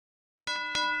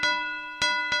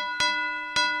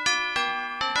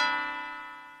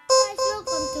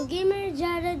to Gamer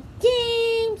Jared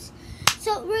Games.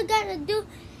 So we're gonna do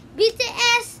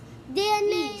BTS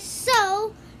DNA.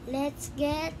 So let's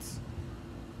get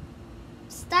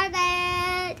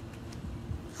started.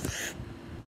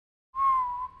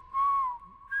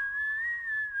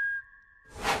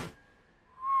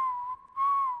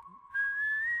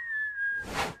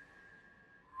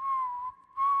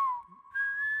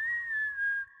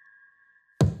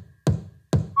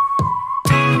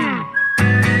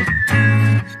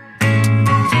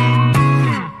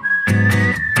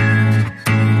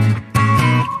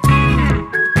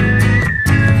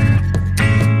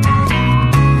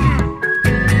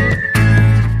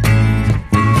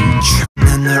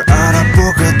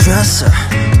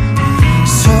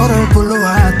 서로를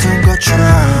불러왔던 것처럼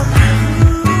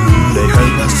내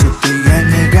혈관 속 뒤에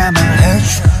네가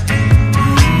말해줘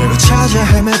내가 찾아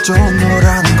헤맸던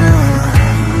너라는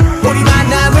걸 우리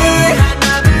만남을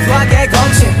수학의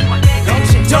공식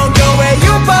Don't go where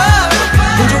you born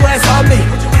우주의 선미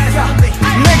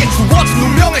내게 주어진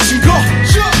운명의 증거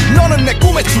너는 내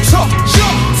꿈의 출처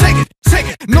Take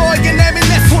it 너에게 내민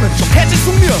내 손은 좀 해질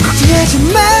숙명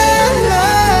걱정하지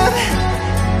말라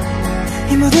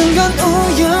이 모든 건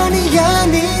우연이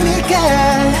아니니까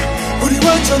우리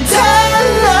완전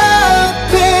달라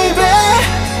baby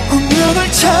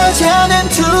운명을 찾아낸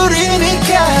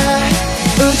둘이니까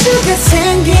우주가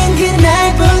생긴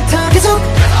그날부터 계속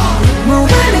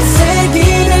무한의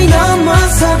세기를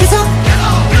넘어서 계속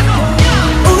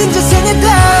우린 저 생에도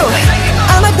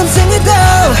아마 땀 생에도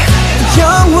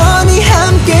영원히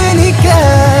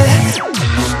함께니까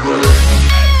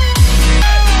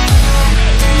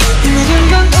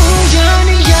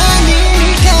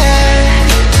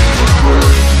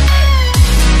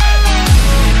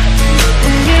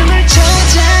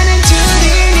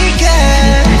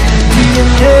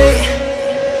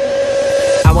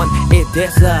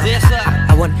This love,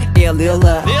 I want a little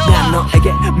love 난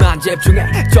너에게만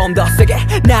집중해 좀 더 세게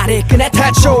날 이끄네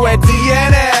태초의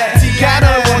DNA가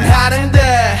널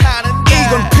원하는데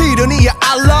이건 필연이야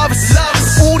I love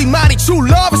it 우리만이 true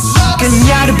love it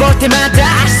그녀를 볼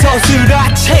때마다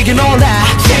서술화책에 놀라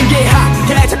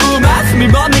신기하게 자꾸만 숨이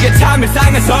멎는 참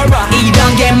일상의 설화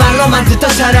이런 게 말로만 듣던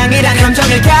사랑이란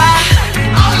감정일까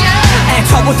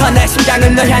애초부터 내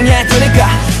심장은 널 향해 두니까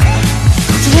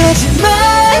걱정하지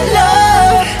말라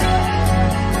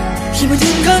이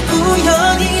모든 건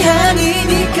우연이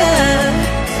아니니까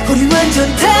우리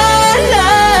완전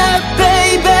달라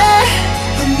baby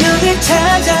운명을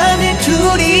찾아낸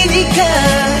둘이니까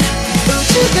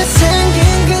우주가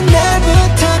생긴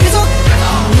그날부터 계속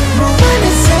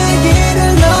무한의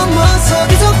세계를 넘어서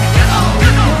계속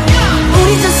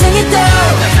우리 전생에도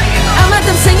아마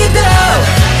땀생에도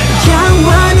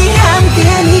영원히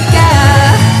함께니까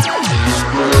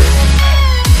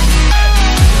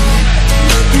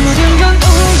모든 건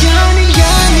우연이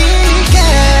아니니까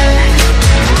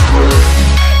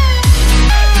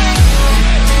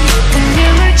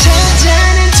운명을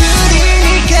찾아낸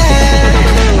둘이니까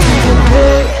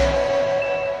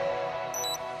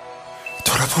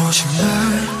돌아보지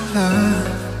말라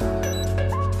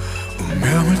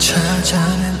운명을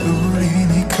찾아낸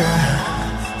우리니까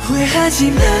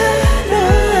후회하지 마라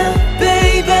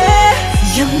baby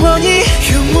영원히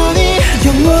영원히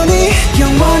영원히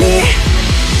영원히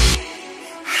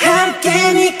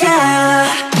함께니까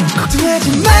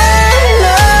걱정하지 말라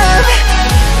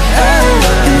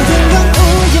모든 건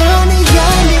우연이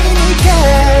아니니까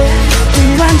우리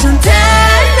완전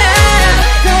달라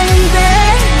baby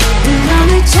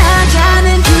운명을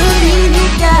찾아낸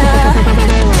둘이니까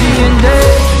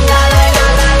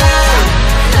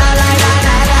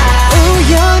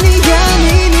우연이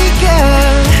아니니까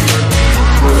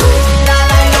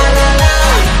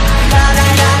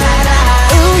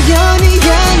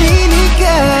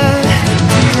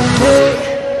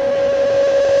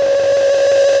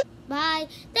Bye.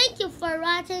 Thank you for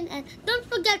watching and don't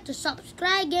forget to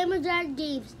subscribe Gamer Jared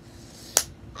Games.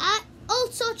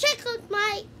 Also check out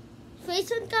my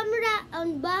face on camera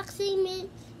unboxing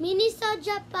Miniso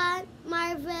Japan,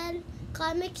 Marvel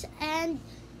comics and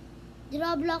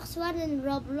Roblox 1 and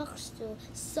Roblox 2.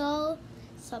 So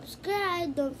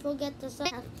subscribe, don't forget to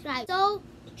subscribe. So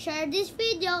share this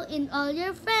video in all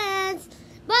your friends.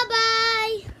 Bye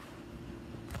bye.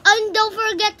 And don't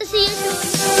forget to see you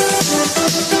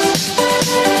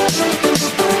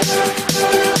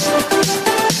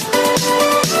soon.